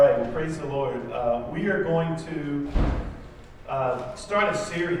right, well, praise the Lord. We are going to start a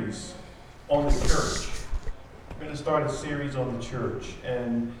series on the church. We're going to start a series on the church.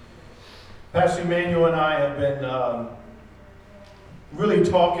 And Pastor Emmanuel and I have been really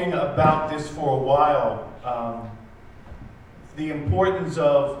talking about this for a while. The importance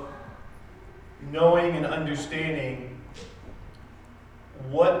of knowing and understanding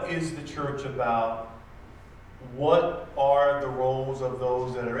what is the church about. What are the roles of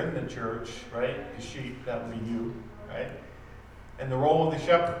those that are in the church, right? The sheep, that would be you, right? And the role of the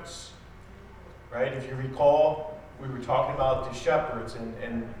shepherds, right? If you recall, we were talking about the shepherds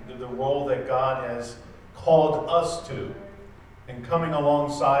and the role that God has called us to and coming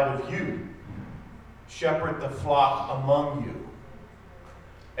alongside of you. Shepherd the flock among you.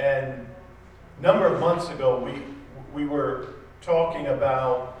 And a number of months ago, we were talking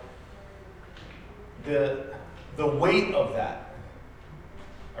about the weight of that,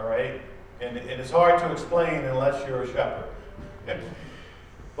 all right? And it's hard to explain unless you're a shepherd.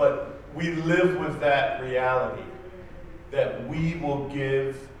 But we live with that reality that we will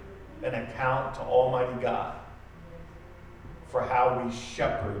give an account to Almighty God for how we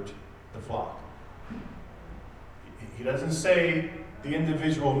shepherd the flock. He doesn't say the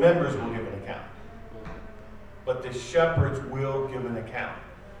individual members will give an account, but the shepherds will give an account.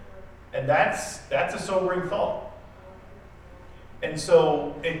 And that's a sobering thought. And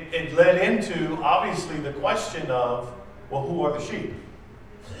so it led into, obviously, the question of, well, who are the sheep?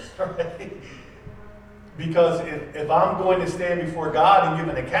 Right? Because if I'm going to stand before God and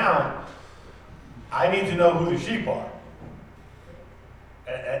give an account, I need to know who the sheep are.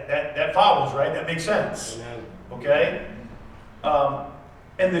 That follows, right? That makes sense. Amen. Okay?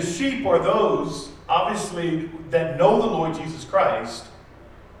 And the sheep are those, obviously, that know the Lord Jesus Christ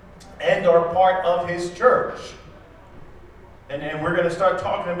and are part of his church. And we're going to start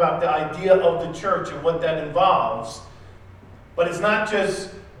talking about the idea of the church and what that involves. But it's not just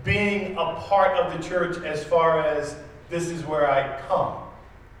being a part of the church as far as this is where I come.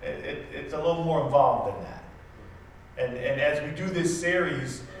 It's a little more involved than that. And as we do this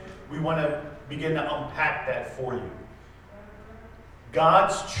series, we want to begin to unpack that for you.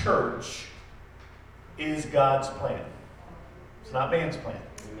 God's church is God's plan. It's not man's plan.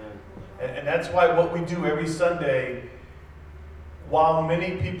 And that's why what we do every Sunday, while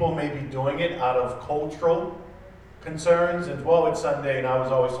many people may be doing it out of cultural concerns, and well, it's Sunday and I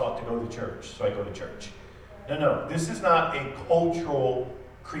was always taught to go to church, so I go to church. No, this is not a cultural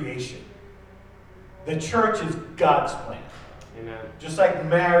creation. The church is God's plan. Amen. Just like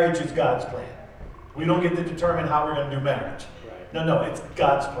marriage is God's plan. We don't get to determine how we're going to do marriage. Right. No, it's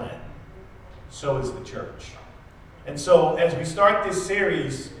God's plan. So is the church. And so as we start this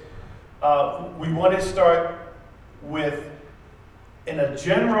series, we want to start with, in a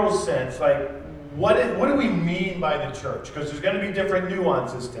general sense, like what do we mean by the church? Because there's going to be different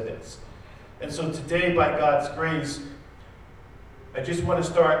nuances to this. And so today, by God's grace, I just want to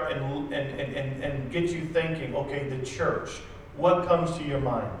start and get you thinking, okay, the church, what comes to your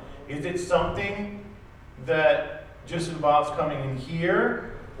mind? Is it something that just involves coming in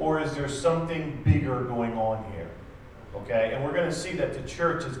here, or is there something bigger going on here? Okay, and we're going to see that the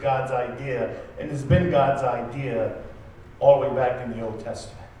church is God's idea and has been God's idea all the way back in the Old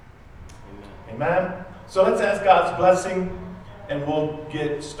Testament. Amen? So let's ask God's blessing and we'll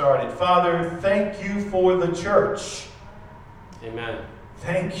get started. Father, thank you for the church. Amen.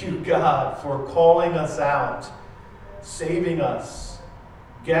 Thank you, God, for calling us out, saving us,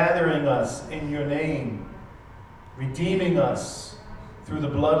 gathering us in your name, redeeming us through the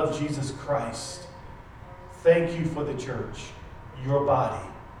blood of Jesus Christ. Thank you for the church, your body,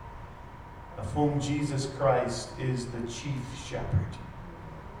 of whom Jesus Christ is the chief shepherd.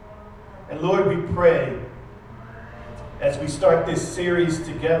 And Lord, we pray as we start this series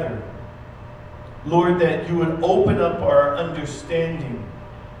together, Lord, that you would open up our understanding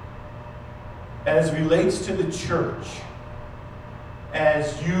as relates to the church,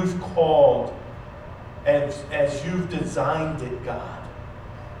 as you've called, as you've designed it, God.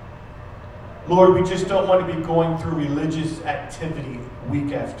 Lord, we just don't want to be going through religious activity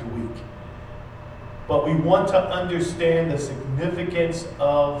week after week. But we want to understand the significance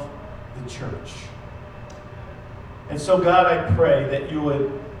of the church. And so, God, I pray that you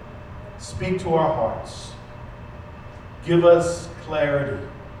would speak to our hearts. Give us clarity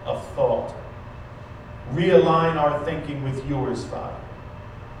of thought. Realign our thinking with yours, Father.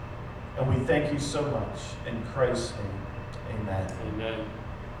 And we thank you so much. In Christ's name, amen. Amen.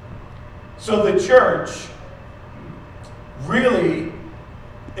 So the church, really,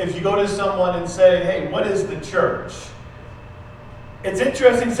 if you go to someone and say, hey, what is the church? It's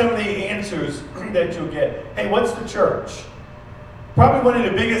interesting some of the answers that you'll get. Hey, what's the church? Probably one of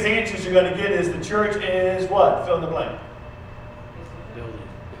the biggest answers you're going to get is the church is what? Fill in the blank. A building.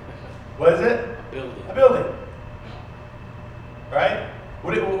 What is it? A building. A building. Right?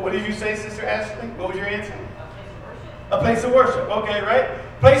 What did you say, Sister Ashley? What was your answer? A place of worship. Okay, right?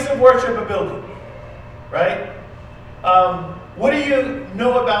 Place of worship, a building. Right? What do you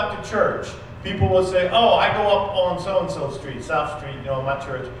know about the church? People will say, oh, I go up on so-and-so street, South Street, my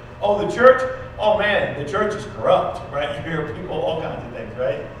church. Oh, the church? Oh, man, the church is corrupt, right? You hear people, all kinds of things,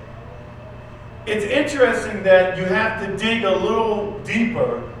 right? It's interesting that you have to dig a little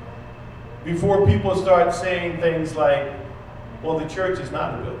deeper before people start saying things like, well, the church is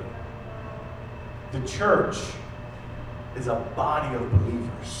not a building. The church is a body of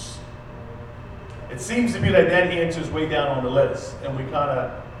believers. It seems to be like that answer is way down on the list, and we kind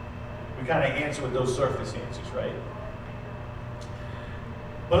of answer with those surface answers, right?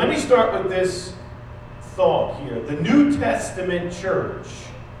 But let me start with this thought here. The New Testament church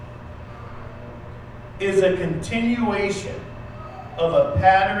is a continuation of a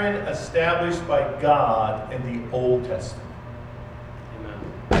pattern established by God in the Old Testament. Amen.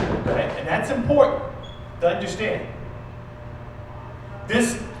 Okay? And that's important to understand.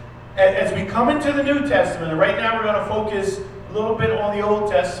 This, as we come into the New Testament, and right now we're going to focus a little bit on the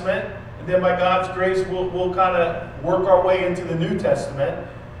Old Testament, and then by God's grace, we'll kind of work our way into the New Testament.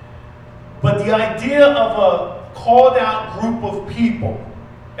 But the idea of a called out group of people,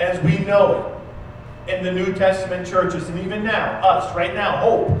 as we know it in the New Testament churches, and even now, us, right now,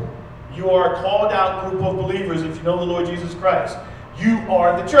 Hope, you are a called out group of believers if you know the Lord Jesus Christ. You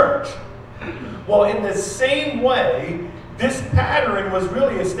are the church. Well, in the same way, this pattern was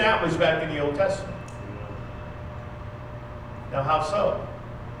really established back in the Old Testament. Now, how so?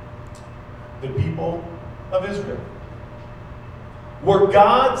 The people of Israel were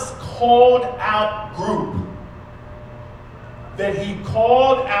God's called out group that he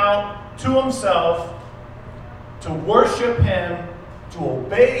called out to himself to worship him, to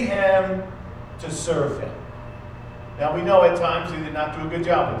obey him, to serve him. Now we know at times he did not do a good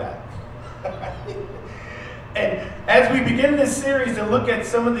job with that. And as we begin this series and look at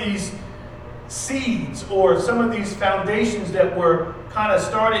some of these seeds or some of these foundations that were kind of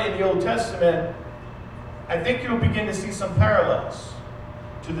started in the Old Testament, I think you'll begin to see some parallels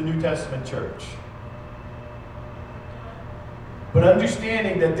to the New Testament church. But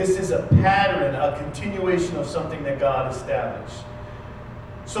understanding that this is a pattern, a continuation of something that God established.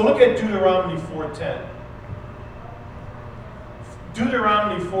 So look at Deuteronomy 4:10.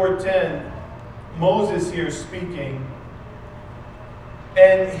 Deuteronomy 4:10, Moses here speaking,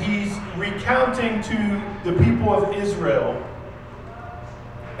 and he's recounting to the people of Israel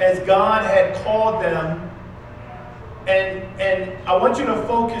as God had called them. And I want you to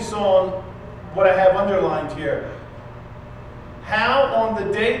focus on what I have underlined here. How on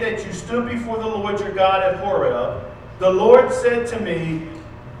the day that you stood before the Lord your God at Horeb, the Lord said to me,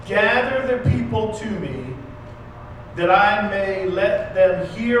 gather the people to me, that I may let them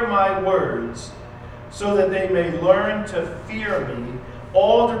hear my words, so that they may learn to fear me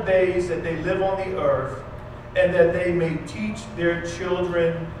all the days that they live on the earth, and that they may teach their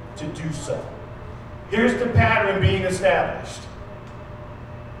children to do so. Here's the pattern being established.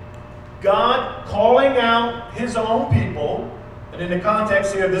 God calling out his own people, and in the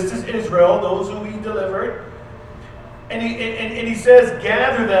context here, this is Israel, those who he delivered. And he says,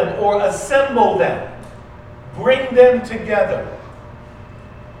 gather them or assemble them. Bring them together.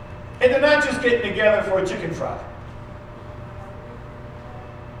 And they're not just getting together for a chicken fry.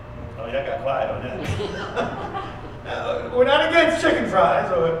 Oh, y'all got quiet on that. We're not against chicken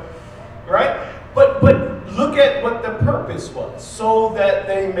fries, right? But look at what the purpose was. So that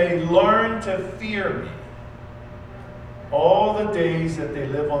they may learn to fear me all the days that they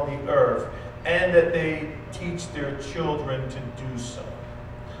live on the earth, and that they teach their children to do so.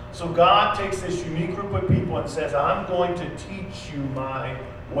 So God takes this unique group of people and says, I'm going to teach you my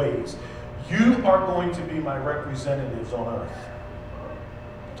ways. You are going to be my representatives on earth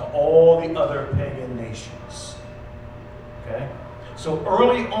to all the other pagan nations. Okay? So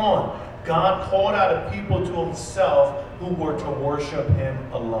early on, God called out a people to himself who were to worship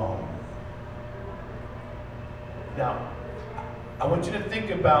him alone. Now, I want you to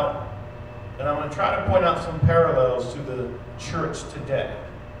think about, and I'm going to try to point out some parallels to the church today.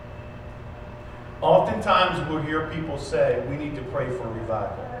 Oftentimes we'll hear people say, we need to pray for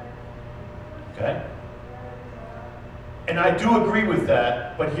revival. Okay? And I do agree with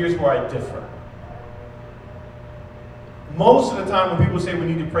that, but here's where I differ. Most of the time when people say we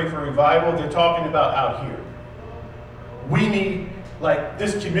need to pray for revival, they're talking about out here. We need like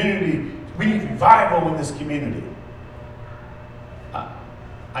this community, we need revival in this community.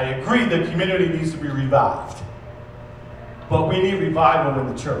 I agree the community needs to be revived. But we need revival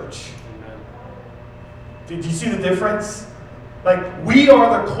in the church. Amen. Did you see the difference? Like, we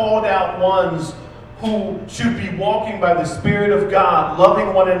are the called out ones who should be walking by the Spirit of God,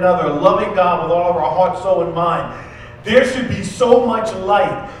 loving one another, loving God with all of our heart, soul, and mind. There should be so much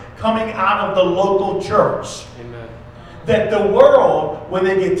light coming out of the local church. Amen. That the world, when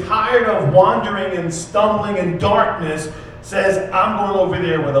they get tired of wandering and stumbling in darkness, says, I'm going over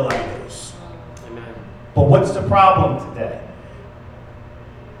there where the light is. Amen. But what's the problem today?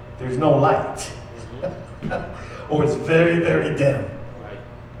 There's no light. Or it's very, very dim. Right.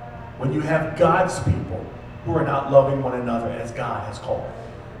 When you have God's people who are not loving one another as God has called.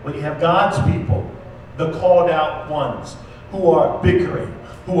 When you have God's people, the called out ones, who are bickering,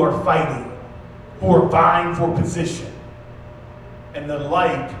 who are fighting, who are vying for position. And the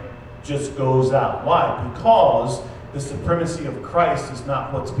light just goes out. Why? Because the supremacy of Christ is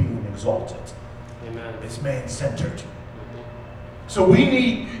not what's being exalted. Amen. It's man-centered. So we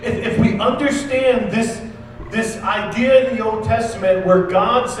need, if we understand this idea in the Old Testament where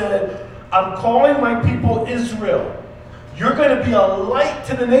God said, I'm calling my people Israel. You're going to be a light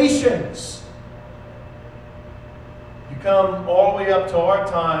to the nations. You come all the way up to our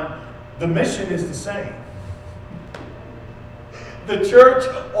time, the mission is the same. The church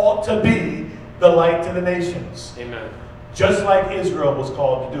ought to be the light to the nations. Amen. Just like Israel was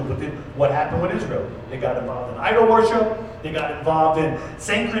called to do. But then what happened with Israel? They got involved in idol worship. They got involved in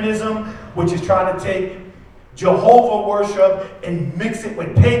syncretism, which is trying to take Jehovah worship and mix it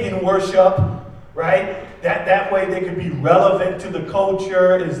with pagan worship, right? That way they could be relevant to the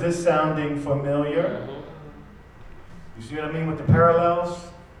culture. Is this sounding familiar? You see what I mean with the parallels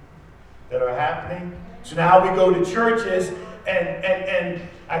that are happening? So now we go to churches and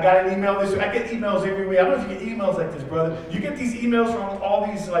I got an email this week. I get emails every week. I don't know if you get emails like this, brother. You get these emails from all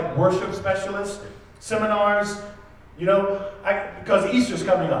these like worship specialists, seminars, you know, because Easter's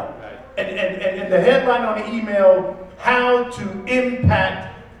coming up. Right. And the headline on the email, how to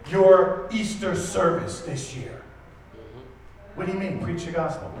impact your Easter service this year. What do you mean? Preach the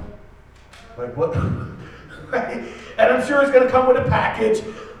gospel. Like what? Right? And I'm sure it's going to come with a package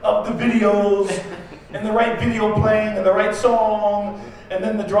of the videos and the right video playing and the right song and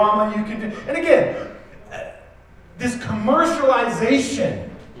then the drama you can do. And again, this commercialization,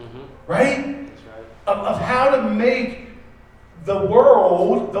 right? That's right. Of how to make the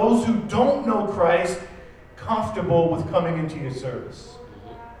world, those who don't know Christ, comfortable with coming into your service.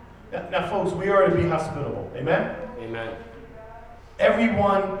 Now, folks, we are to be hospitable. Amen? Amen.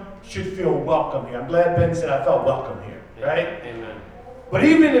 Everyone should feel welcome here. I'm glad Ben said I felt welcome here, right? Amen. But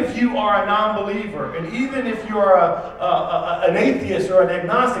even if you are a non-believer, and even if you're an atheist or an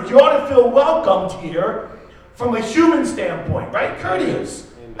agnostic, you ought to feel welcomed here from a human standpoint, right? Courteous.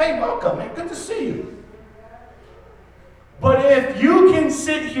 Amen. Hey, welcome, man. Good to see you. But if you can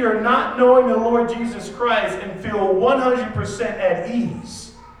sit here not knowing the Lord Jesus Christ and feel 100% at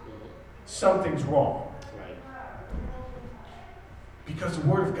ease, something's wrong. Right. Because the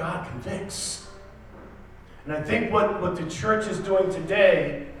Word of God convicts. And I think what the church is doing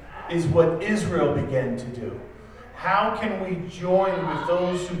today is what Israel began to do. How can we join with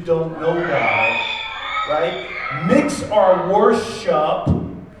those who don't know God, right? Mix our worship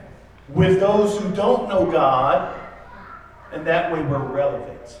with those who don't know God, and that way we're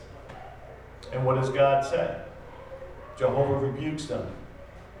relevant. And what does God say? Jehovah rebukes them.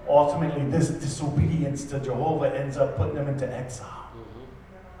 Ultimately, this disobedience to Jehovah ends up putting them into exile.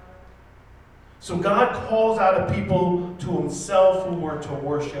 So God calls out a people to himself who were to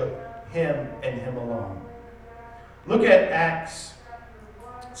worship him and him alone. Look at Acts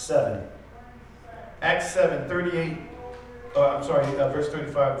 7. Acts 7, 38. Oh, I'm sorry, verse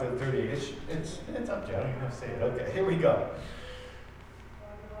 35 to 38. It's up there. I don't even have to say it. Okay, here we go.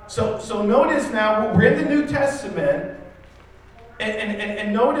 So notice now, we're in the New Testament,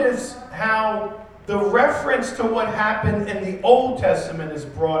 and notice how the reference to what happened in the Old Testament is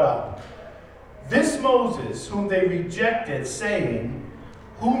brought up. This Moses, whom they rejected, saying,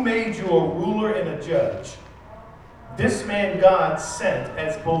 who made you a ruler and a judge? This man God sent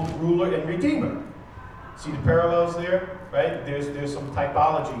as both ruler and redeemer. See the parallels there? Right? There's some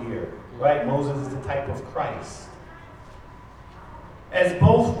typology here. Right? Moses is the type of Christ. As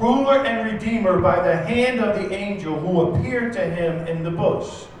both ruler and redeemer by the hand of the angel who appeared to him in the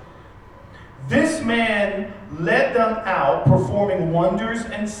bush. This man led them out, performing wonders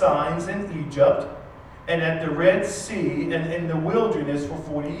and signs in Egypt and at the Red Sea and in the wilderness for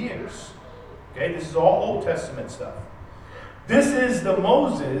 40 years. Okay, this is all Old Testament stuff. This is the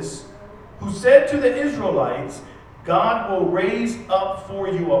Moses who said to the Israelites, God will raise up for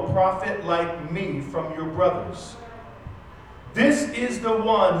you a prophet like me from your brothers. This is the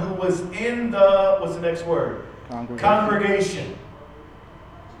one who was in the, what's the next word? Congregation.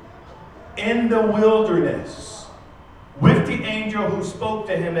 In the wilderness. With the angel who spoke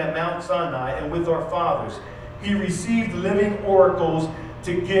to him at Mount Sinai and with our fathers. He received living oracles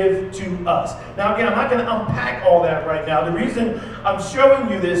to give to us. Now again, I'm not going to unpack all that right now. The reason I'm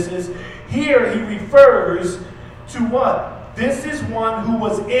showing you this is here he refers to what? This is one who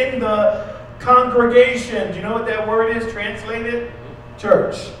was in the congregation. Do you know what that word is translated?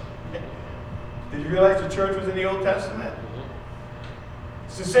 Church. Did you realize the church was in the Old Testament?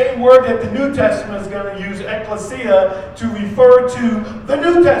 It's the same word that the New Testament is going to use, ecclesia, to refer to the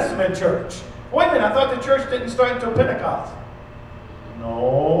New Testament church. Wait a minute, I thought the church didn't start until Pentecost.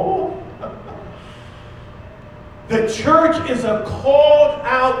 No. The church is a called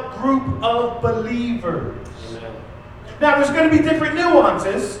out group of believers. Amen. Now, there's going to be different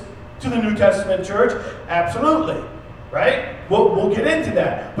nuances to the New Testament church. Absolutely. Right? We'll get into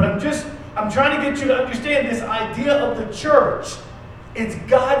that. But I'm trying to get you to understand this idea of the church. It's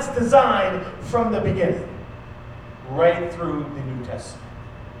God's design from the beginning, right through the New Testament.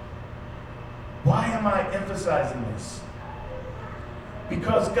 Why am I emphasizing this?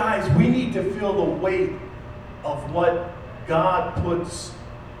 Because, guys, we need to feel the weight of what God puts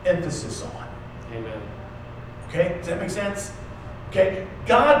emphasis on. Amen. Okay? Does that make sense? Okay?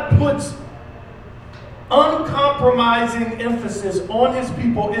 God puts uncompromising emphasis on his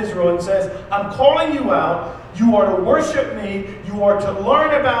people Israel and says, I'm calling you out. You are to worship me. You are to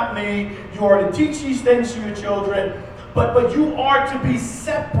learn about me. You are to teach these things to your children. But you are to be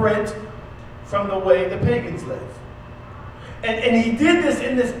separate from the way the pagans live. And he did this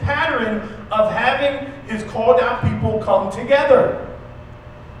in this pattern of having his called out people come together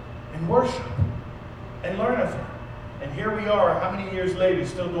and worship and learn of him. And here we are, how many years later,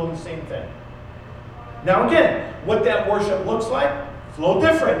 still doing the same thing. Now again, what that worship looks like, it's a little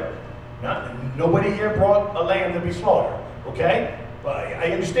different. Nobody here brought a lamb to be slaughtered, okay? But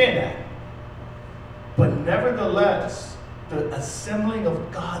I understand that. But nevertheless, the assembling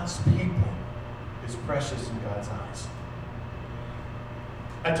of God's people is precious in God's eyes.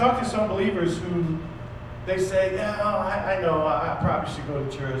 I talk to some believers who they say, yeah, I know, I probably should go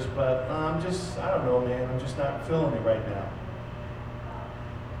to church, but I don't know, man, I'm just not feeling it right now.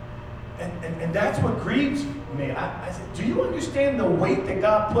 And that's what grieves me. I said, do you understand the weight that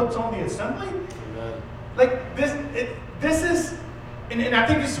God puts on the assembly? Amen. Like this is, and I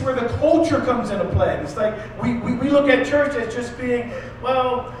think this is where the culture comes into play. It's like we look at church as just being,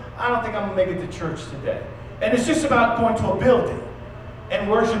 well, I don't think I'm going to make it to church today. And it's just about going to a building and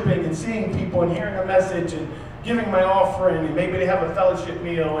worshiping and seeing people and hearing a message and giving my offering and maybe they have a fellowship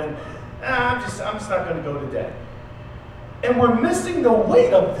meal and I'm just not going to go today. And we're missing the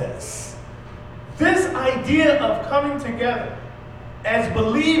weight of this. This idea of coming together as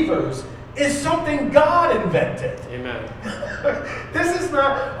believers is something God invented. Amen. This is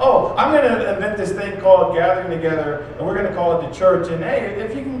not, I'm going to invent this thing called gathering together, and we're going to call it the church. And hey,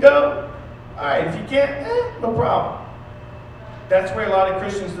 if you can go, all right. If you can't, no problem. That's where a lot of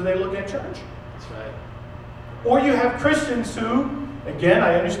Christians do. They look at church. That's right. Or you have Christians who, again,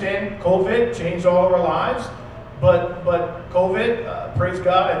 I understand COVID changed all of our lives. But COVID, praise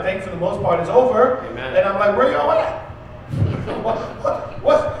God, I think for the most part is over. Amen. And I'm like, where y'all at?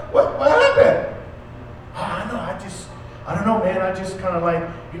 What happened? I don't know, man. I just kind of like,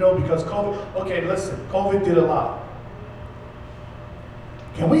 because COVID. Okay, listen, COVID did a lot.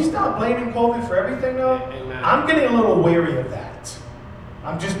 Can we stop blaming COVID for everything, though? Amen. I'm getting a little wary of that.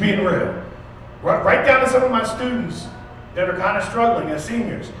 I'm just being real. Right down to some of my students that are kind of struggling as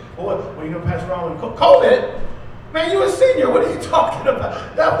seniors. Well, Pastor Ron, COVID. Man, you a senior. What are you talking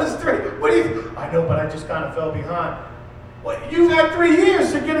about? That was 3. I know, but I just kind of fell behind. Well, you've had 3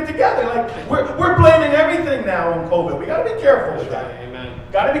 years to get it together. Like we're blaming everything now on COVID. We got to be careful with that. Amen.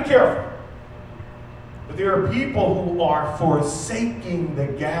 Got to be careful. But there are people who are forsaking the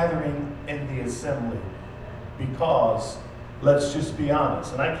gathering and the assembly because, let's just be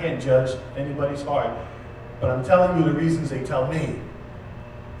honest, and I can't judge anybody's heart, but I'm telling you the reasons they tell me.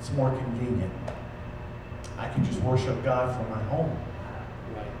 It's more convenient. I can just worship God from my home.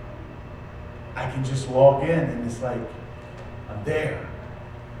 Right. I can just log in and it's like, I'm there.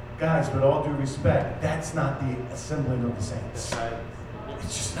 Guys, with all due respect, that's not the assembling of the saints. Right.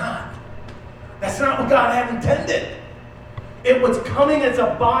 It's just not. That's not what God had intended. It was coming as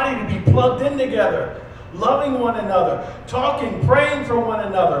a body to be plugged in together, loving one another, talking, praying for one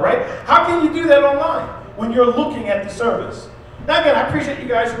another, right? How can you do that online when you're looking at the service? Now again, I appreciate you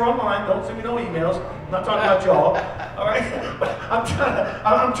guys who are online. Don't send me no emails. I'm not talking about y'all. All right?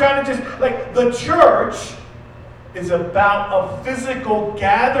 I'm trying to just, like, the church is about a physical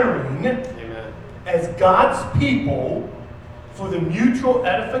gathering. Amen. As God's people for the mutual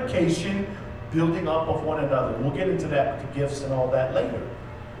edification, building up of one another. We'll get into that with the gifts and all that later.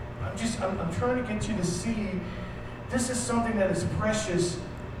 I'm trying to get you to see this is something that is precious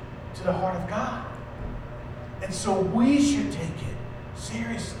to the heart of God. And so we should take it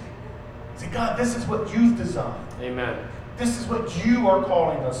seriously. Say, God, this is what you've designed. Amen. This is what you are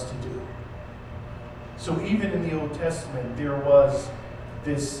calling us to do. So even in the Old Testament, there was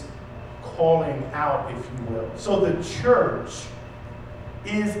this calling out, if you will. So the church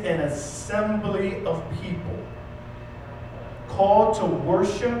is an assembly of people called to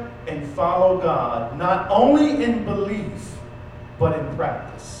worship and follow God, not only in belief, but in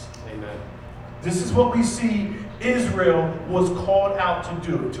practice. Amen. This is what we see Israel was called out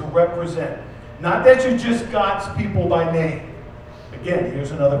to do, to represent. Not that you're just God's people by name. Again,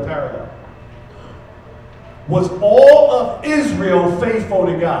 here's another parallel. Was all of Israel faithful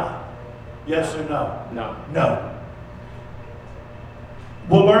to God? Yes or no? No. No.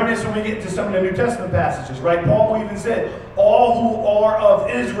 We'll learn this when we get to some of the New Testament passages, right? Paul even said, all who are of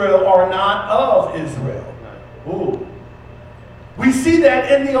Israel are not of Israel. Ooh. We see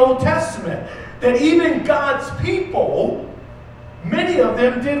that in the Old Testament, that even God's people, many of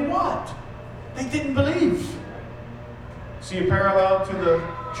them did what? They didn't believe. See a parallel to the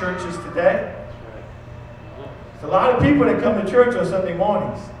churches today? There's a lot of people that come to church on Sunday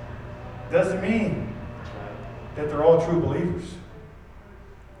mornings. Doesn't mean that they're all true believers.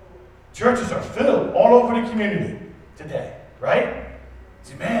 Churches are filled all over the community today, right?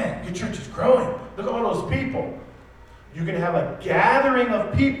 See, man, your church is growing. Look at all those people. You can have a gathering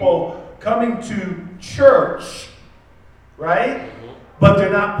of people coming to church, right? But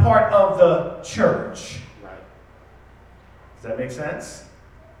they're not part of the church. Right. Does that make sense?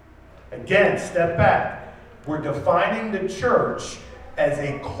 Again, step back. We're defining the church as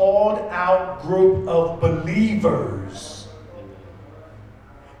a called out group of believers.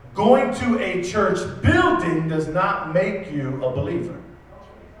 Going to a church building does not make you a believer.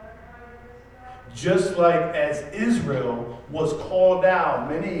 Just like as Israel was called out,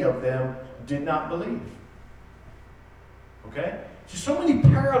 many of them did not believe. Okay? There's so many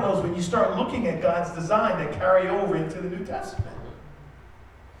parallels when you start looking at God's design that carry over into the New Testament.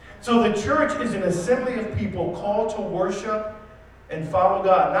 So the church is an assembly of people called to worship and follow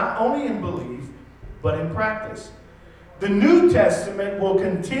God, not only in belief, but in practice. The New Testament will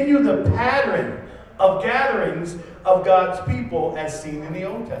continue the pattern of gatherings of God's people as seen in the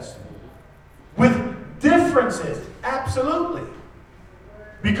Old Testament. With differences, absolutely.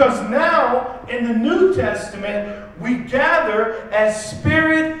 Because now, in the New Testament, we gather as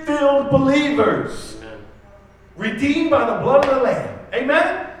Spirit-filled believers. Amen. Redeemed by the blood of the Lamb.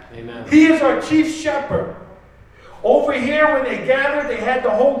 Amen? Amen. He is our chief shepherd. Over here, when they gathered, they had the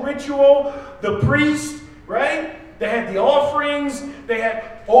whole ritual, the priest, right? They had the offerings. They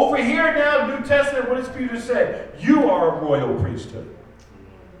had, over here now, New Testament, what does Peter say? You are a royal priesthood.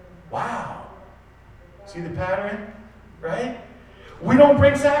 Wow. See the pattern? Right? We don't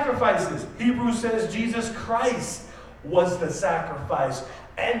bring sacrifices. Hebrews says Jesus Christ was the sacrifice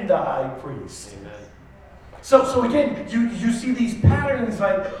and the high priest. Amen. So again, you see these patterns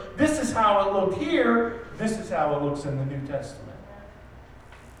like, this is how it looked here, this is how it looks in the New Testament.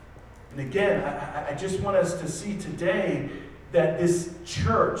 And again, I just want us to see today that this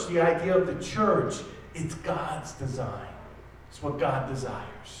church, the idea of the church, it's God's design. It's what God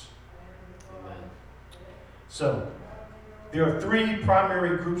desires. Amen. So, there are three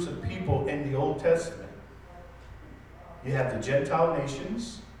primary groups of people in the Old Testament. You have the Gentile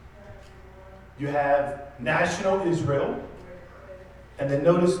nations, you have national Israel, and then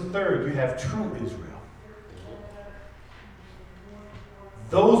notice the third, you have true Israel.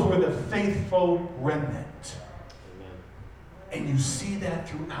 Those were the faithful remnant. Amen. And you see that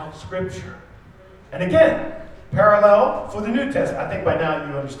throughout Scripture. And again, parallel for the New Testament. I think by now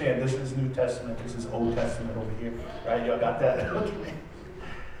you understand this is New Testament, this is Old Testament over here. Right? Y'all got that?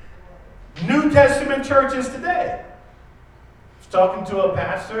 New Testament churches today. I was talking to a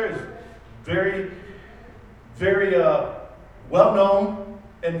pastor, he's very, very well known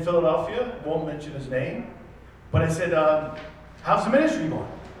in Philadelphia. Won't mention his name. But I said, how's the ministry going?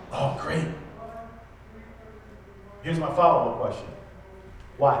 Oh, great. Here's my follow-up question.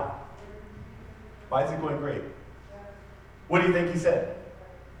 Why? Why is it going great? What do you think he said?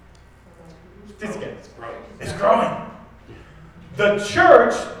 It's growing. It's growing. The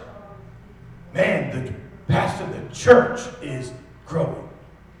church, man, the Pastor, the church is growing.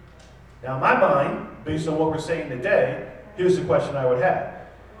 Now, in my mind, based on what we're saying today, here's the question I would have.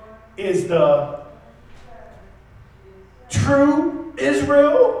 Is the true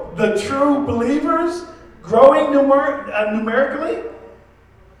Israel, the true believers, growing numerically?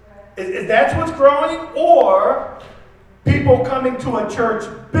 Is that what's growing? Or people coming to a church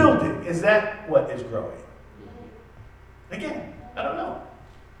building? Is that what is growing? Again, I don't know.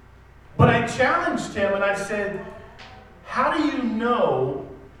 But I challenged him and I said, how do you know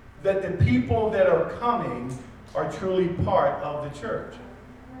that the people that are coming are truly part of the church?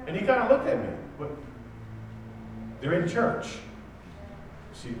 And he kind of looked at me. They're in church.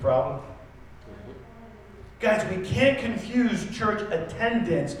 See the problem? Guys, we can't confuse church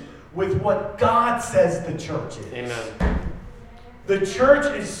attendance with what God says the church is. Amen. The church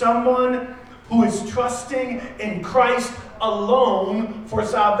is someone who is trusting in Christ alone for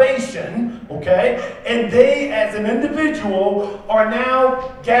salvation, okay? And they, as an individual, are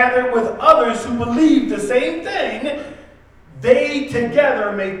now gathered with others who believe the same thing. They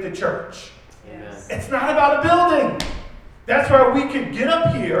together make the church. Amen. It's not about a building. That's why we could get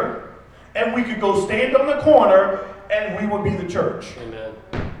up here and we could go stand on the corner and we would be the church. Amen.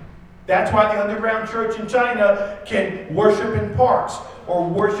 That's why the underground church in China can worship in parks or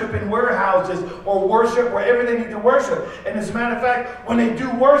worship in warehouses or worship wherever they need to worship. And as a matter of fact, when they do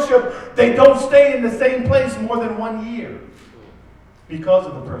worship, they don't stay in the same place more than 1 year because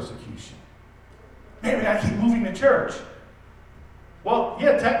of the persecution. Man, we gotta keep moving the church. Well,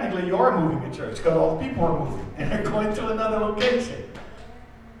 yeah, technically you are moving the church because all the people are moving and they're going to another location.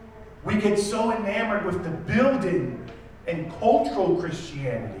 We get so enamored with the building and cultural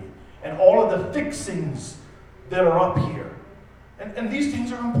Christianity and all of the fixings that are up here. And these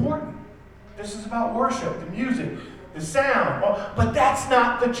things are important. This is about worship, the music, the sound. But that's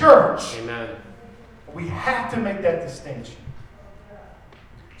not the church. Amen. We have to make that distinction.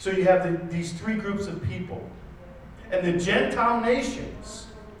 So you have these three groups of people. And the Gentile nations,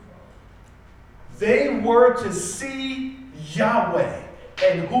 they were to see Yahweh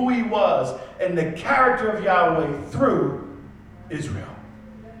and who he was and the character of Yahweh through Israel.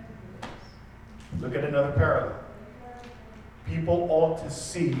 Look at another parallel. People ought to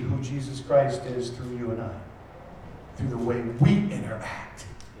see who Jesus Christ is through you and I, through the way we interact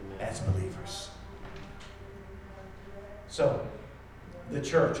as believers. So, the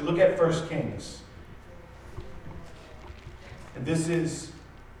church. Look at 1 Kings. And this is,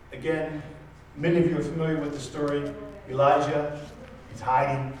 again, many of you are familiar with the story. Elijah, he's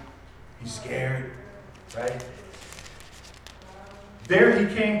hiding, he's scared, right? There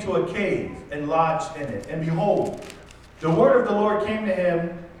he came to a cave and lodged in it. And behold, the word of the Lord came to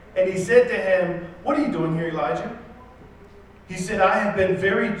him, and he said to him, "What are you doing here, Elijah?" He said, "I have been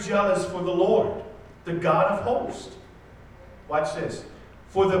very jealous for the Lord, the God of hosts." Watch this.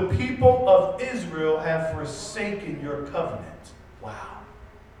 "For the people of Israel have forsaken your covenant." Wow.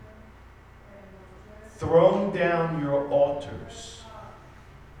 "Thrown down your altars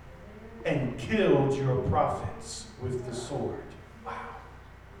and killed your prophets with the sword." Wow.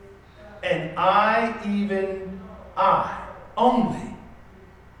 "And I, even I, only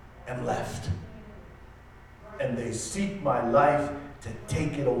am left. And they seek my life to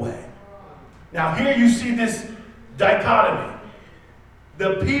take it away." Now here you see this dichotomy.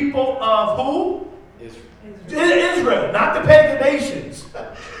 The people of who? Israel, not the pagan nations.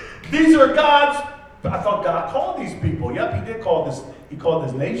 These are God's. I thought God called these people. Yep, he did call this. He called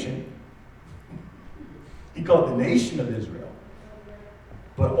this nation. He called the nation of Israel.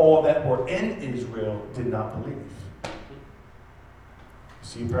 But all that were in Israel did not believe.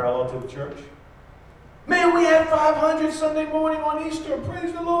 See a parallel to the church? Man, we had 500 Sunday morning on Easter.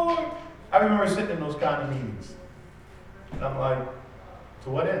 Praise the Lord. I remember sitting in those kind of meetings. And I'm like, to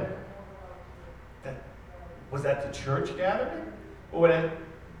what end? Was that the church gathering? Or were that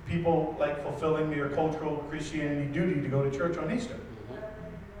people like fulfilling their cultural Christianity duty to go to church on Easter?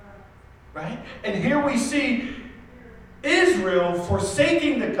 Right? And here we see Israel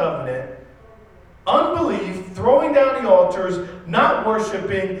forsaking the covenant, unbelief, throwing down the altars, not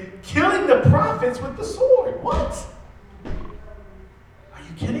worshiping, killing the prophets with the sword. What? Are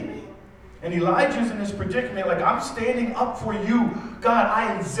you kidding me? And Elijah's in this predicament, like, I'm standing up for you. God, I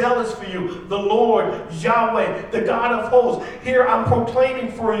am zealous for you. The Lord, Yahweh, the God of hosts. Here I'm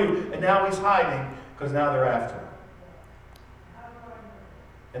proclaiming for you. And now he's hiding because now they're after him.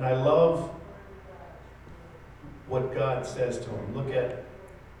 And I love what God says to him. Look at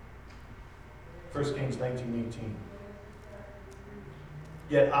 1 Kings 19:18.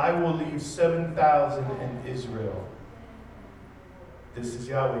 "Yet I will leave 7,000 in Israel This is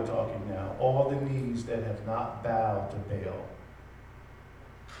Yahweh talking now. All the knees that have not bowed to Baal,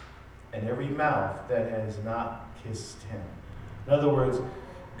 and every mouth that has not kissed him. In other words,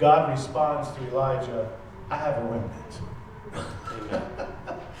 God responds to Elijah, I have a remnant. Amen.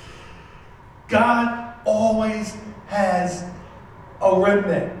 God always has a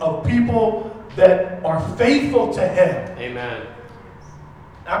remnant of people that are faithful to him. Amen.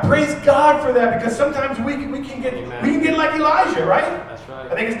 I praise God for that, because sometimes we can get like Elijah, right? That's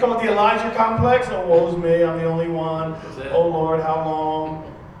right. I think it's called the Elijah complex. Oh, woe's me, I'm the only one. That's it. Oh Lord, how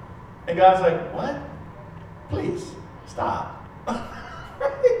long? And God's like, what? Please, stop.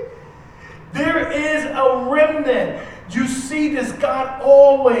 There is a remnant. You see this, God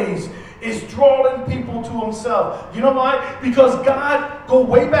always is drawing people to himself. You know why? Because God, go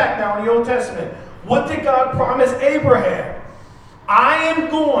way back now in the Old Testament. What did God promise Abraham? I am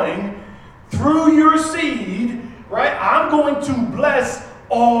going, through your seed, right? I'm going to bless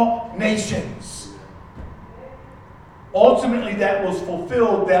all nations. Ultimately, that was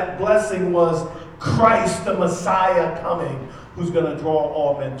fulfilled. That blessing was Christ, the Messiah, coming, who's going to draw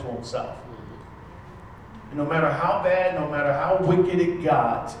all men to himself. And no matter how bad, no matter how wicked it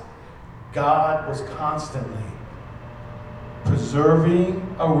got, God was constantly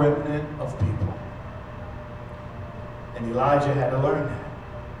preserving a remnant of people. And Elijah had to learn that.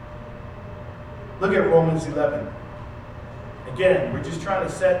 Look at Romans 11. Again, we're just trying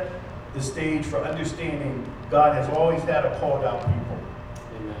to set the stage for understanding God has always had a called out people.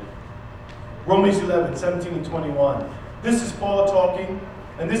 Amen. Romans 11, 17 and 21. This is Paul talking,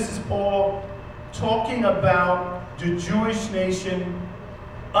 and this is Paul talking about the Jewish nation,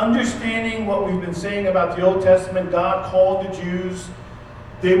 understanding what we've been saying about the Old Testament. God called the Jews.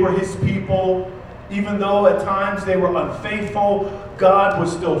 They were his people. Even though at times they were unfaithful, God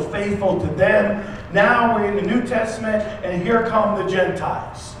was still faithful to them. Now we're in the New Testament, and here come the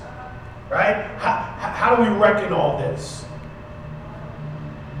Gentiles. Right? How do we reckon all this?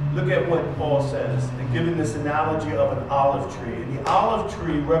 Look at what Paul says, and giving this analogy of an olive tree. And the olive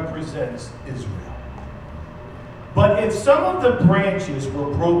tree represents Israel. But if some of the branches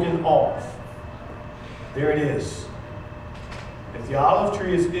were broken off, there it is. If the olive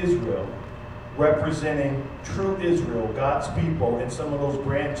tree is Israel, representing true Israel, God's people, and some of those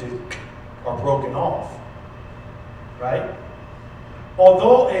branches are broken off, right?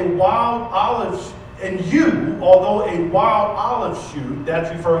 Although a wild olive shoot, that's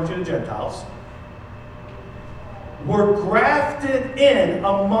referring to the Gentiles, were grafted in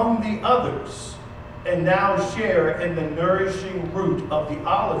among the others, and now share in the nourishing root of the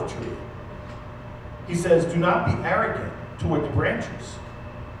olive tree. He says, do not be arrogant toward the branches.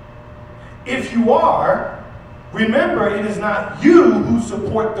 If you are, remember it is not you who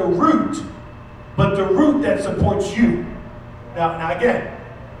support the root, but the root that supports you. Now again,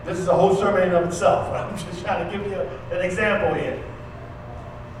 this is a whole sermon in of itself. I'm just trying to give you an example here.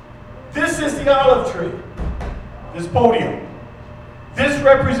 This is the olive tree, this podium. This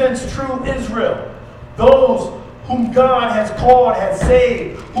represents true Israel, those whom God has called, has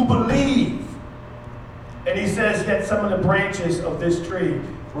saved, who believe. And he says, yet some of the branches of this tree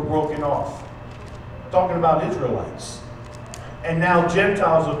were broken off. Talking about Israelites. And now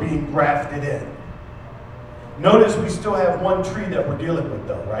Gentiles are being grafted in. Notice we still have one tree that we're dealing with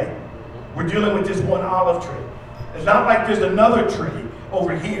though, right? We're dealing with this one olive tree. It's not like there's another tree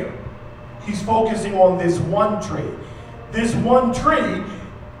over here. He's focusing on this one tree. This one tree,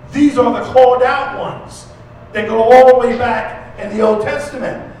 these are the called out ones. They go all the way back in the Old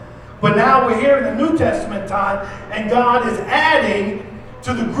Testament. But now we're here in the New Testament time, and God is adding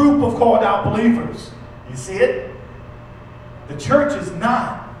to the group of called out believers. You see it? The church is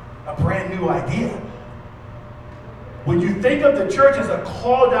not a brand new idea. When you think of the church as a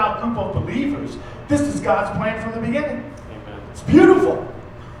called out group of believers, this is God's plan from the beginning. Amen. It's beautiful.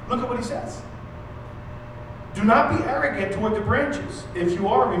 Look at what he says. Do not be arrogant toward the branches. If you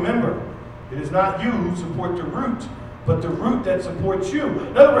are, remember, it is not you who support the root, but the root that supports you.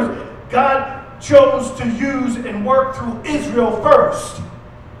 In other words, God chose to use and work through Israel first.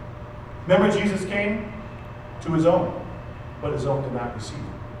 Remember, Jesus came to his own, but his own did not receive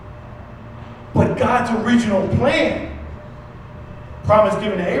him. But God's original plan, promise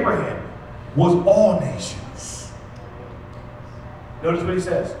given to Abraham, was all nations. Notice what he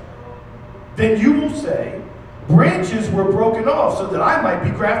says. Then you will say, branches were broken off so that I might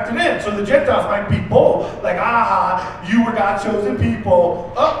be grafted in. So the Gentiles might be bold. Like, you were God's chosen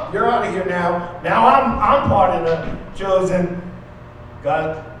people. Oh, you're out of here now. Now I'm part of the chosen.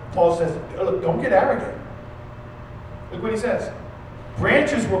 Paul says, look, don't get arrogant. Look what he says.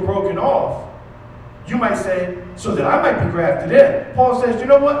 Branches were broken off. You might say, so that I might be grafted in. Paul says, you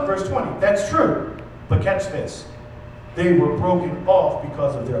know what? Verse 20, that's true. But catch this. They were broken off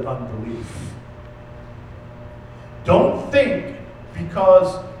because of their unbelief. Don't think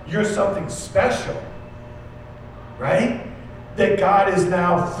because you're something special, right? That God is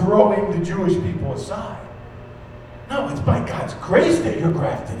now throwing the Jewish people aside. No, it's by God's grace that you're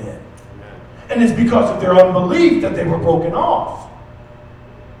grafted in. And it's because of their unbelief that they were broken off.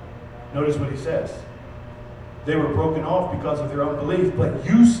 Notice what he says. They were broken off because of their unbelief, but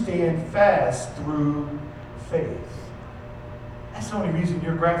you stand fast through faith. That's the only reason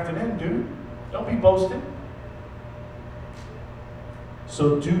you're grafted in, dude. Don't be boasting.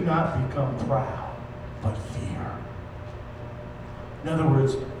 So do not become proud, but fear. In other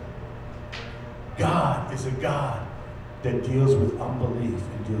words, God is a God that deals with unbelief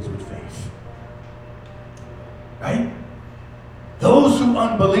and deals with faith. Right? Those who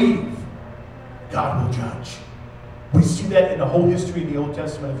unbelieve, God will judge. We see that in the whole history of the Old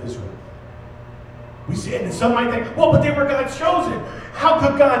Testament of Israel. We see, and some might think, well, but they were God's chosen. How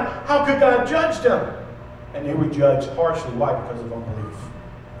could God judge them? And they were judged harshly. Why? Because of unbelief.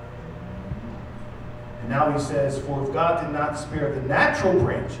 And now he says, for if God did not spare the natural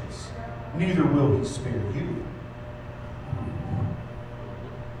branches, neither will he spare you.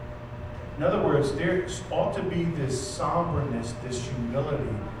 In other words, there ought to be this somberness, this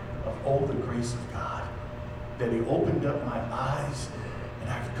humility of, oh, the grace of God, that he opened up my eyes and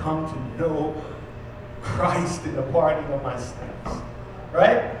I've come to know Christ in the pardoning of my sins.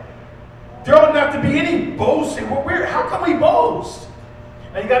 Right? There ought not to be any boasting. How can we boast?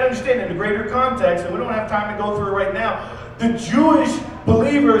 Now you got to understand in the greater context, and we don't have time to go through it right now, the Jewish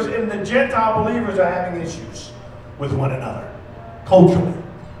believers and the Gentile believers are having issues with one another, culturally.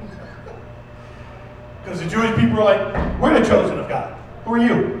 Because the Jewish people are like, we're the chosen of God. Who are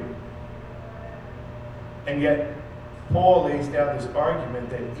you? And yet, Paul lays down this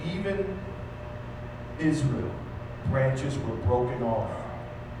argument that even Israel, branches were broken off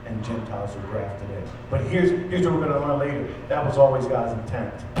and Gentiles were grafted in. But here's what we're going to learn later. That was always God's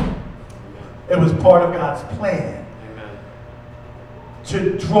intent. It was part of God's plan. Amen.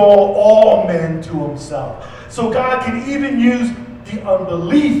 To draw all men to himself. So God can even use the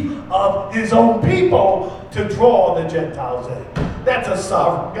unbelief of his own people to draw the Gentiles in. That's a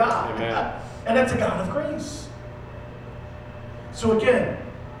sovereign God. Amen. And that's a God of grace. So again,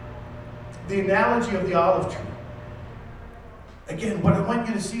 the analogy of the olive tree. Again, what I want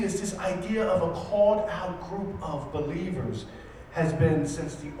you to see is this idea of a called out group of believers has been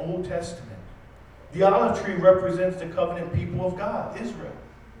since the Old Testament. The olive tree represents the covenant people of God, Israel.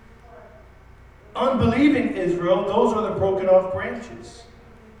 Unbelieving Israel, those are the broken off branches.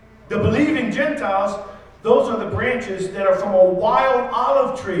 The believing Gentiles, those are the branches that are from a wild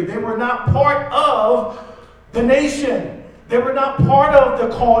olive tree. They were not part of the nation. They were not part of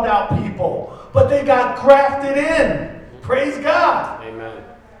the called out people, but they got grafted in. Praise God. Amen.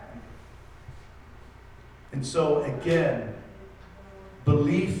 And so again,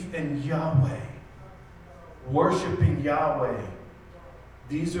 belief in Yahweh, worshiping Yahweh,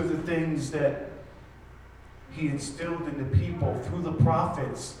 these are the things that he instilled in the people through the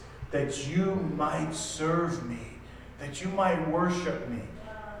prophets, that you might serve me, that you might worship me,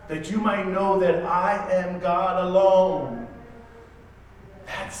 that you might know that I am God alone.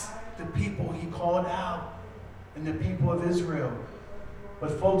 That's the people he called out and the people of Israel.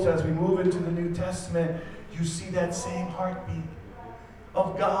 But folks, as we move into the New Testament, you see that same heartbeat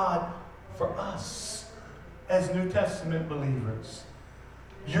of God for us as New Testament believers.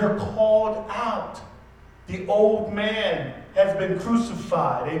 You're called out. The old man has been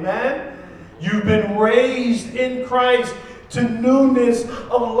crucified. Amen? You've been raised in Christ to newness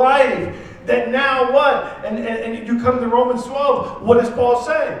of life. That now what? And you come to Romans 12. What does Paul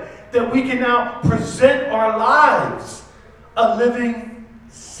say? That we can now present our lives a living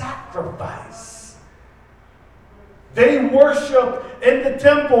sacrifice. They worship in the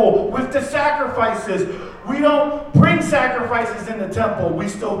temple with the sacrifices. We don't bring sacrifices in the temple. We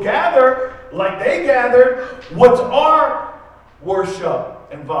still gather like they gathered. What's our worship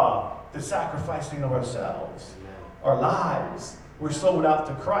involved? The sacrificing of ourselves, our lives. We're sold out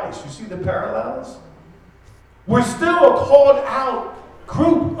to Christ. You see the parallels? We're still a called out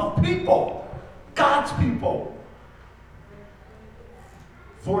group of people, God's people,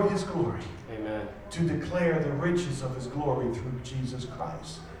 for his glory. Amen. To declare the riches of his glory through Jesus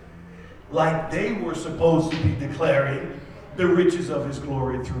Christ. Like they were supposed to be declaring the riches of his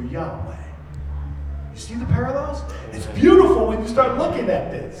glory through Yahweh. You see the parallels? It's beautiful when you start looking at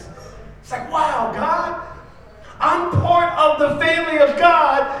this. It's like, wow, God, I'm part of the family of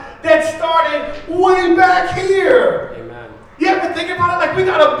God that started way back here. Amen. You ever think about it? Like, we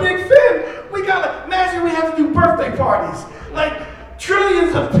got a big family. Imagine we have to do birthday parties. Like,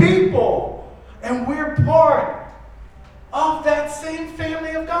 trillions of people. And we're part of that same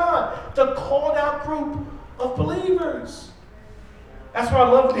family of God. The called out group of believers. That's why I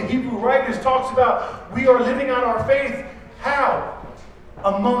love the Hebrew writers talks about we are living out our faith. How?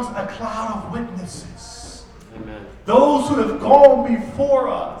 Amongst a cloud of witnesses. Amen. Those who have gone before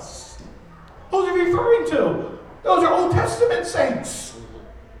us. Who's he referring to? Those are Old Testament saints.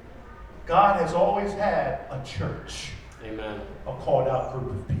 God has always had a church. Amen. A called out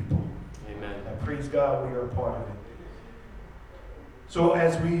group of people. Amen. And praise God, we are a part of it. So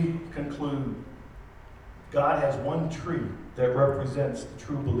as we conclude, God has one tree that represents the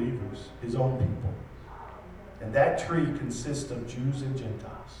true believers, his own people. And that tree consists of Jews and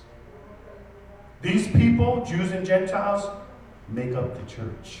Gentiles. These people, Jews and Gentiles, make up the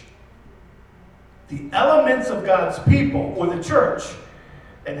church. The elements of God's people, or the church,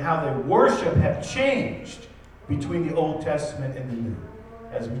 and how they worship have changed between the Old Testament and the New.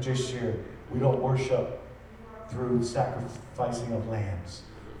 As we just shared, we don't worship through sacrificing of lambs,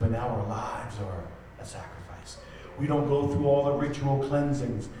 but now our lives are a sacrifice. We don't go through all the ritual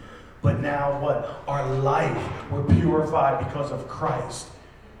cleansings, but now what? Our life, we're purified because of Christ.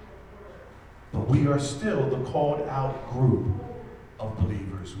 But we are still the called out group of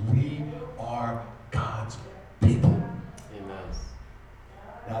believers. We are God's people. Amen.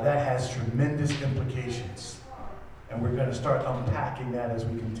 Now that has tremendous implications. And we're going to start unpacking that as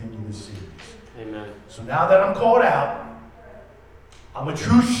we continue this series. Amen. So now that I'm called out, I'm a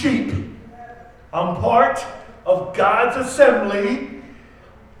true sheep. I'm part of God's assembly.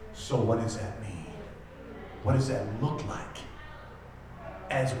 So what does that mean? What does that look like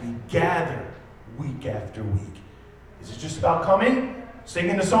as we gather week after week? Is it just about coming,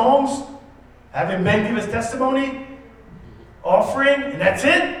 singing the songs, having Ben give his testimony, offering, and that's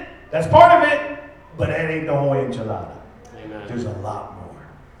it? That's part of it, but that ain't the whole enchilada. Amen. There's a lot more,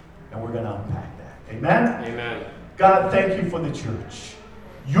 and we're going to unpack that. Amen? Amen. God, thank you for the church.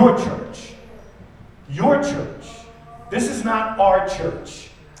 Your church. Your church. This is not our church.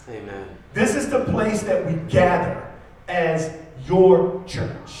 Amen. This is the place that we gather as your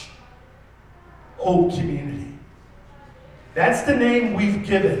church. Oh, community. That's the name we've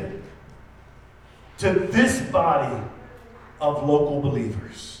given to this body of local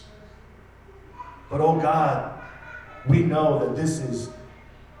believers. But oh God, we know that this is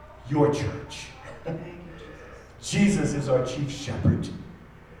your church. Jesus is our chief shepherd.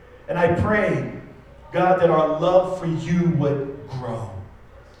 And I pray, God, that our love for you would grow.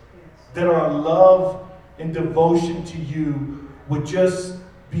 That our love and devotion to you would just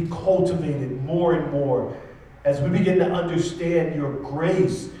be cultivated more and more as we begin to understand your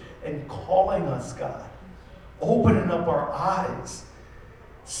grace and calling us, God. Opening up our eyes.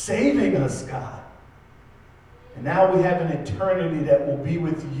 Saving us, God. And now we have an eternity that will be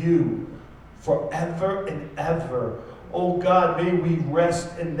with you forever and ever. Oh God, may we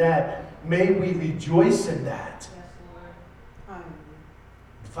rest in that. May we rejoice in that.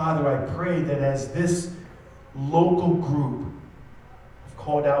 Father, I pray that as this local group of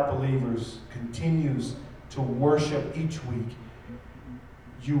called out believers continues to worship each week,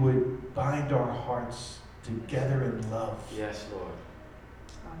 you would bind our hearts together in love. Yes, Lord.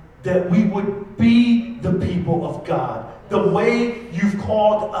 That we would be the people of God, the way you've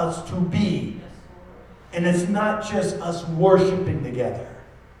called us to be. And it's not just us worshiping together.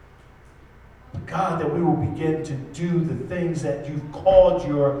 But God, that we will begin to do the things that you've called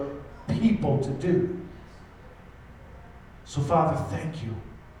your people to do. So Father, thank you.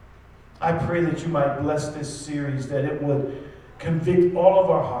 I pray that you might bless this series, that it would convict all of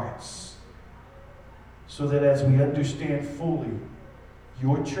our hearts, so that as we understand fully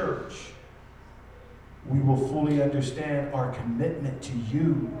your church, we will fully understand our commitment to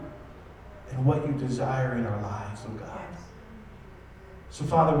you and what you desire in our lives, oh God. So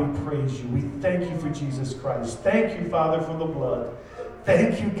Father, we praise you. We thank you for Jesus Christ. Thank you, Father, for the blood.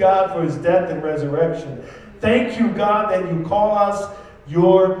 Thank you, God, for his death and resurrection. Thank you, God, that you call us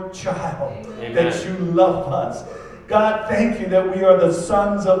your child. Amen. That you love us. God, thank you that we are the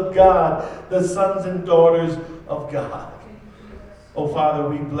sons of God, the sons and daughters of God. Oh, Father,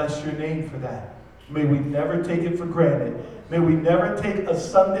 we bless your name for that. May we never take it for granted. May we never take a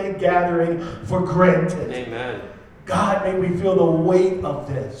Sunday gathering for granted. Amen. God, may we feel the weight of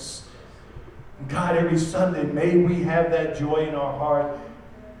this. God, every Sunday, may we have that joy in our heart.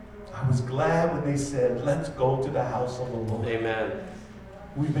 I was glad when they said, let's go to the house of the Lord. Amen.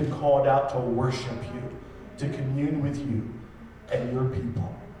 We've been called out to worship you, to commune with you and your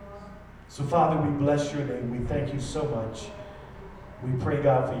people. So, Father, we bless your name. We thank you so much. We pray,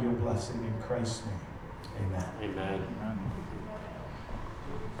 God, for your blessing in Christ's name. Amen. Amen.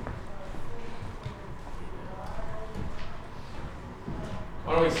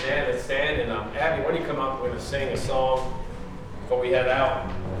 Why don't we stand? Let's stand. And Abby, why don't you come up? We're going to sing a song before we head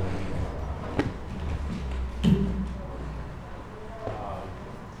out.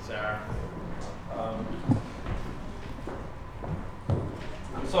 Sarah.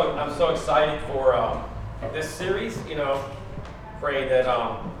 I'm so excited for this series. You know, praying that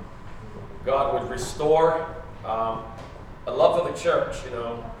God would restore a love for the church. You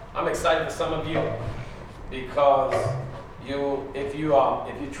know, I'm excited for some of you because if you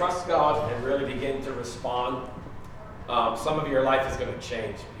trust God and really begin to respond, some of your life is going to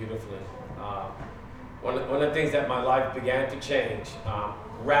change beautifully. One of the things that my life began to change,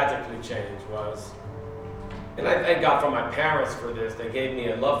 radically change, was, and I thank God for my parents for this. They gave me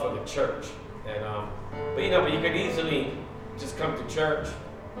a love for the church, and but you could easily just come to church.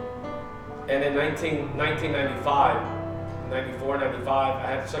 And in 1995, 94, 95, I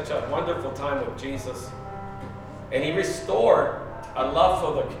had such a wonderful time with Jesus. And he restored a love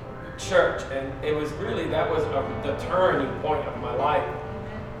for the church. And it was really, that was the turning point of my life.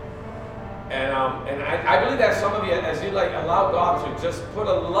 And I believe that some of you, as you allow God to just put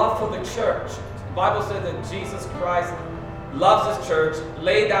a love for the church. The Bible says that Jesus Christ loves his church,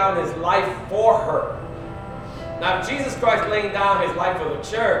 laid down his life for her. Now, if Jesus Christ laying down his life for the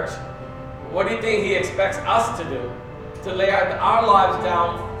church, what do you think he expects us to do? To lay our lives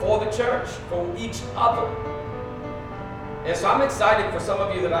down for the church, for each other. And so I'm excited for some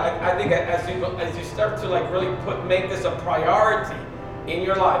of you that I think as you start to really make this a priority in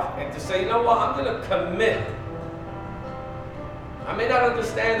your life, and to say, you know what, I'm going to commit. I may not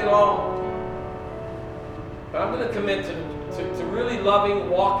understand it all, but I'm going to commit to really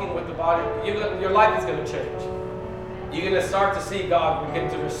loving, walking with the body. Your life is going to change. You're going to start to see God begin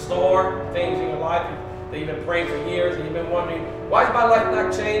to restore things in your life that you've been praying for years, and you've been wondering, why is my life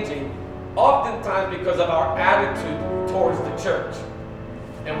not changing? Oftentimes because of our attitude towards the church.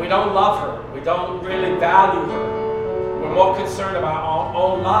 And we don't love her. We don't really value her. We're more concerned about our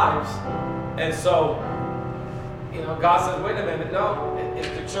own lives. And so, God says, wait a minute, no, it's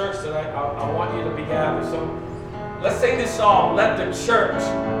the church that I want you to be gathered. So let's sing this song. Let the church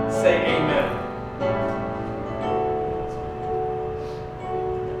say amen.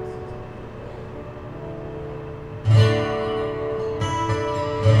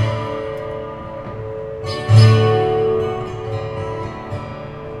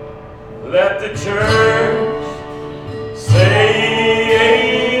 Let the church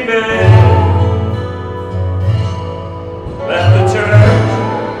say amen. Let the church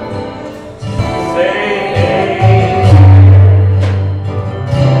say amen.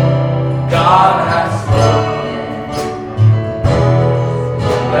 God has spoken.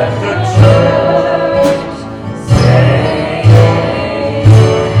 Let the church say amen.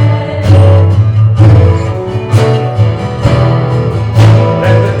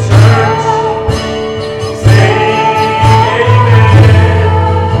 Let the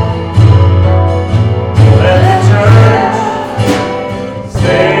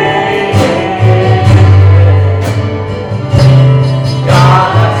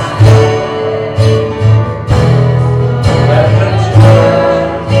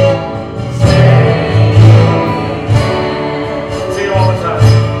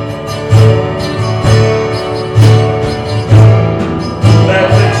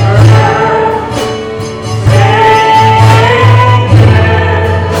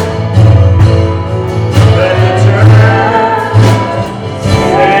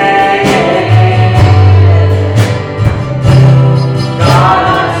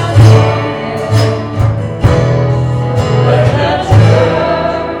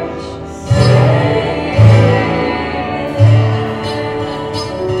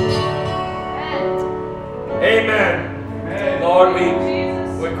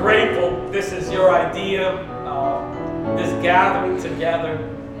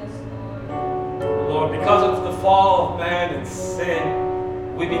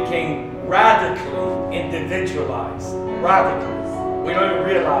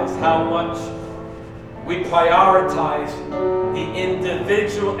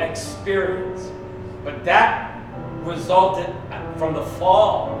from the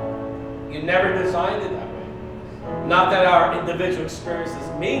fall. You never designed it that way. Not that our individual experience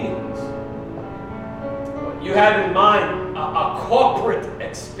is meaningless. You have in mind a corporate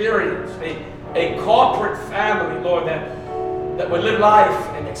experience, a corporate family, Lord, that will live life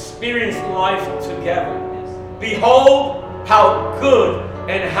and experience life together. Behold, how good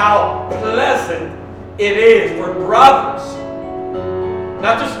and how pleasant it is for brothers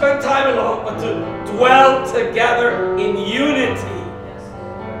not to spend time alone, but to dwell together in unity.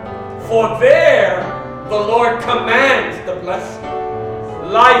 For there the Lord commands the blessing,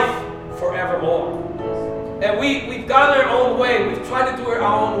 life forevermore. And we've gone our own way. We've tried to do it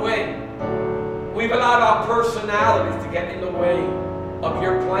our own way. We've allowed our personalities to get in the way of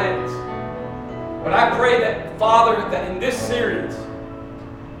your plans. But I pray that, Father, that in this series,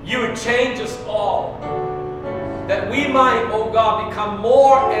 you would change us all. That we might, oh God, become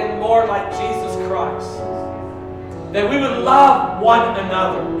more and more like Jesus Christ. That we would love one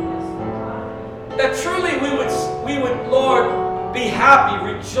another. That truly we would, Lord, be happy,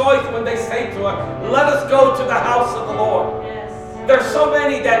 rejoice when they say to us, let us go to the house of the Lord. Yes. There's so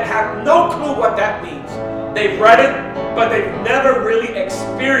many that have no clue what that means. They've read it, but they've never really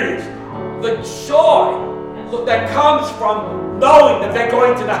experienced the joy that comes from knowing that they're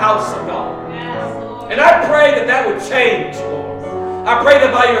going to the house of God. Yes, and I pray that that would change, Lord. I pray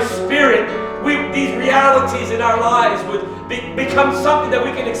that by your Spirit, these realities in our lives would become something that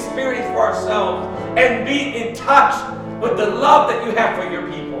we can experience for ourselves and be in touch with the love that you have for your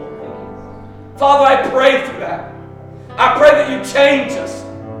people. Father, I pray for that. I pray that you change us.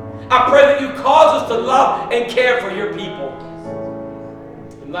 I pray that you cause us to love and care for your people.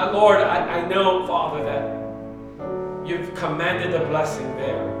 And that, Lord, I know, Father, that you've commanded the blessing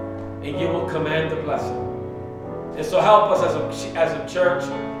there, and you will command the blessing. And so help us as a church,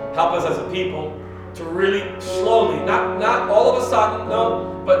 help us as a people to really slowly, not all of a sudden,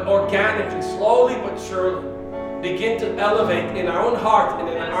 no, but organically, slowly but surely, begin to elevate in our own hearts and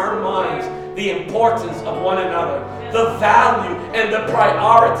in our minds the importance of one another, the value and the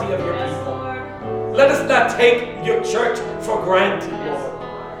priority of your people. Let us not take your church for granted, Lord.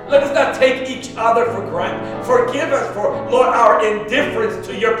 Let us not take each other for granted. Forgive us for, Lord, our indifference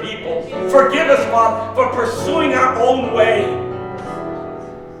to your people. Forgive us, Father, for pursuing our own way,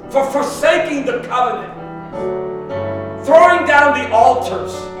 for forsaking the covenant, throwing down the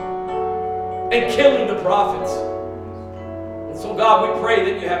altars, and killing the prophets. And so, God, we pray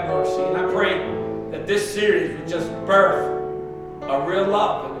that you have mercy. And I pray that this series would just birth a real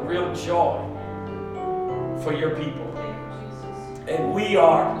love and a real joy for your people. And we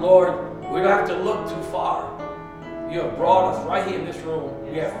are, Lord, we don't have to look too far. You have brought us right here in this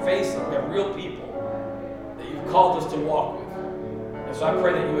room. We have faces, we have real people that you've called us to walk with. And so I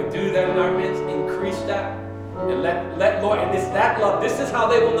pray that you would do that in our midst, increase that, and let Lord, and it's that love. This is how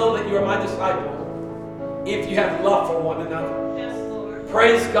they will know that you are my disciple, if you have love for one another. Yes, Lord.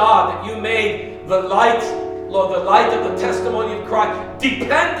 Praise God that you made the light, Lord, the light of the testimony of Christ,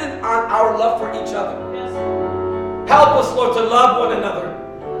 dependent on our love for each other. Help us, Lord, to love one another.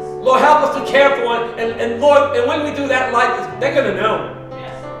 Lord, help us to care for one. And Lord, and when we do that like this, they're going to know.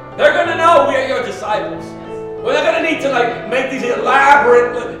 Yes. They're going to know we are your disciples. Yes. We're not going to need to make these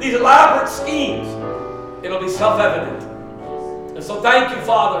elaborate schemes. It'll be self-evident. And so thank you,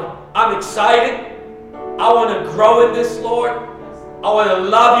 Father. I'm excited. I want to grow in this, Lord. I want to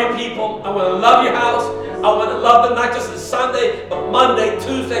love your people. I want to love your house. I want to love them not just on Sunday, but Monday,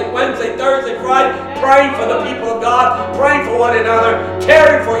 Tuesday, Wednesday, Thursday, Friday, praying for the people of God, praying for one another,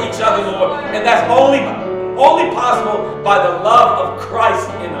 caring for each other, Lord. And that's only possible by the love of Christ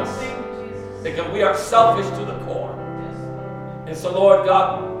in us. Because we are selfish to the core. And so, Lord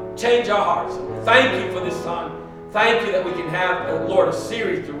God, change our hearts. Thank you for this time. Thank you that we can have, Lord, a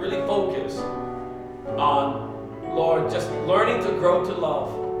series to really focus on, Lord, just learning to grow to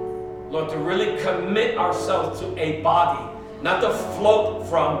love. Lord, to really commit ourselves to a body, not to float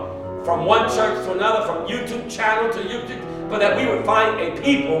from one church to another, from YouTube channel to YouTube, but that we would find a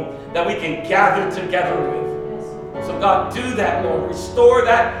people that we can gather together with. So God, do that, Lord. Restore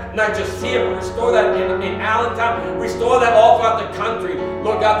that, not just here, but restore that in Allentown. Restore that all throughout the country.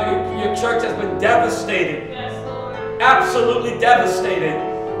 Lord God, your church has been devastated. Yes, Lord. Absolutely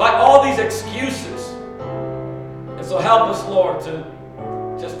devastated by all these excuses. And so help us, Lord, to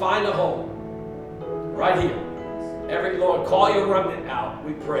just find a home right here. Lord, call your remnant out,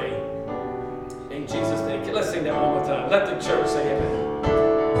 we pray. In Jesus' name. Let's sing that one more time. Let the church say amen.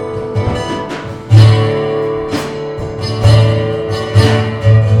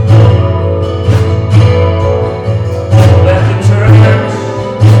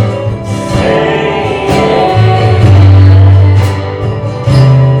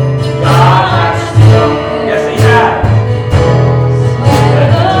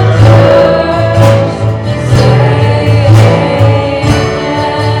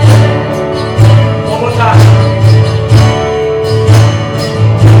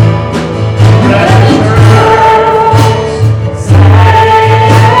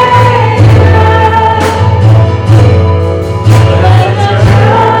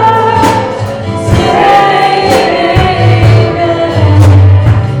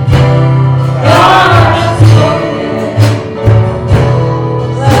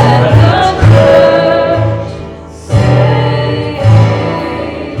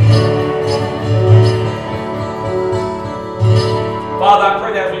 Father, I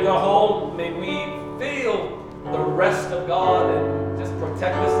pray that as we go home, may we feel the rest of God and just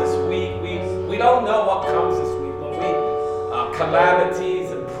protect us this week. We don't know what comes this week, Lord. Calamities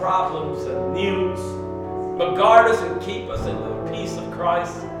and problems and news. But guard us and keep us in the peace of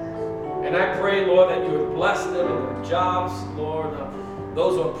Christ. And I pray, Lord, that you would bless them in their jobs, Lord.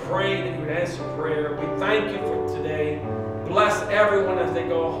 Those who are praying, that you would answer prayer. We thank you for today. Bless everyone as they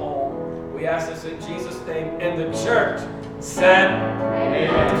go home. We ask this in Jesus' name. And the church said, Amen.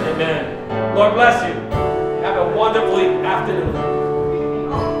 Amen. Lord bless you. Have a wonderful afternoon.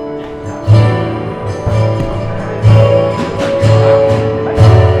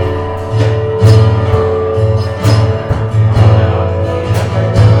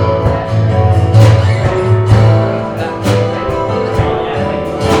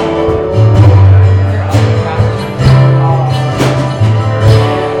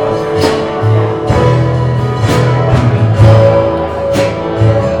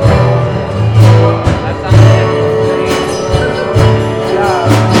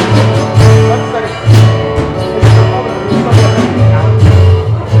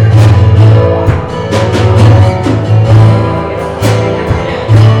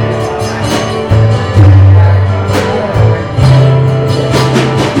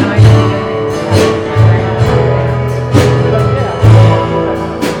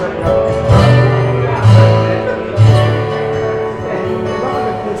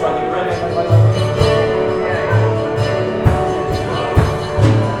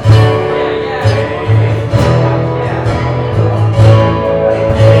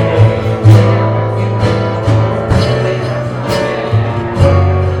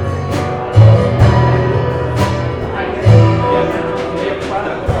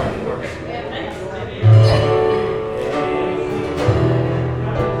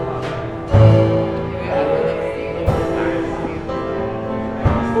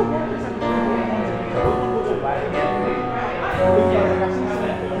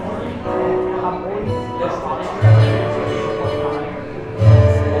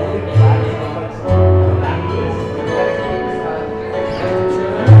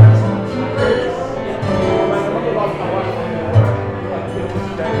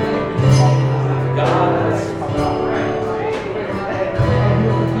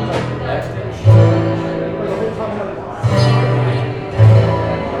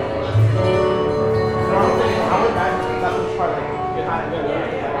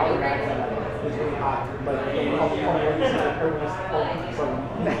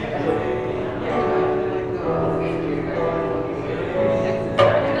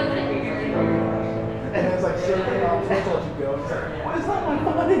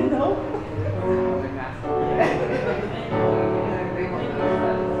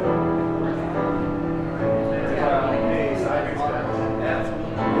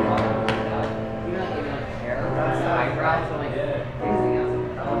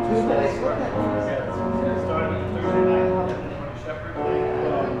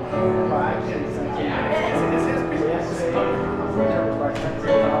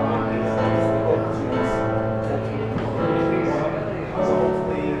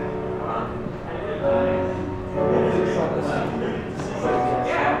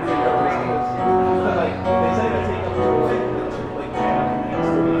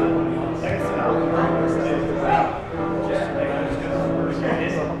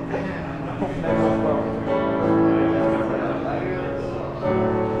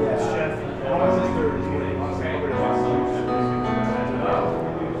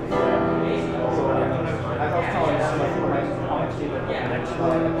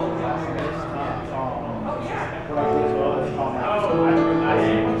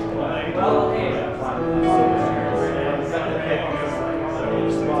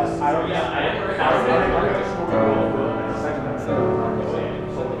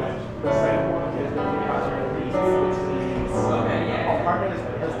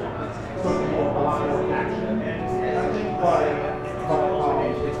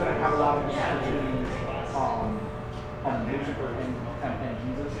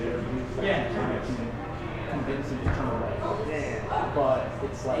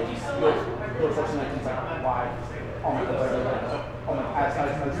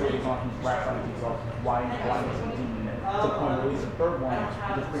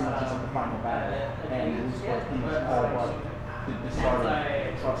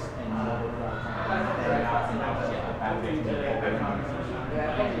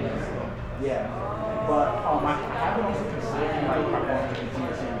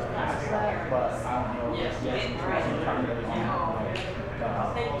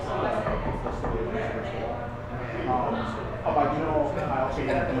 about I also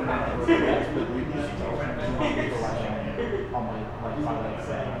want to do that for on my finance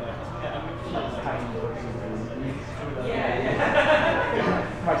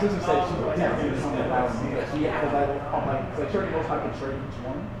my sister said she was something about me, but she because I'm like sure knows how to trade each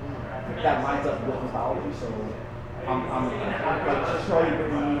one. That lines up with mythology, so I'm like showing to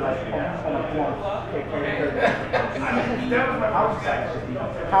me like on a form how sex should be,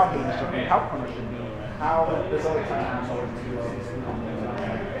 how hate should be, how punish should be, how this other time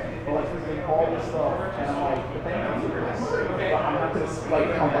but like freaking all this stuff, and I'm like, but thank you for this. But I'm not gonna like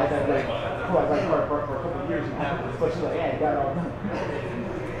come like that for a couple of years, but she's like, yeah, you got it all done.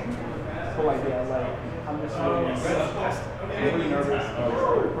 So like yeah, like I'm just really nervous.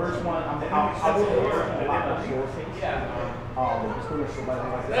 The first one, I will do a lot of short things. Just doing so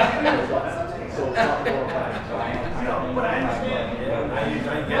like that. So it's not more like, but I understand. Yeah,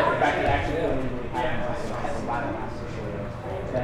 I get it.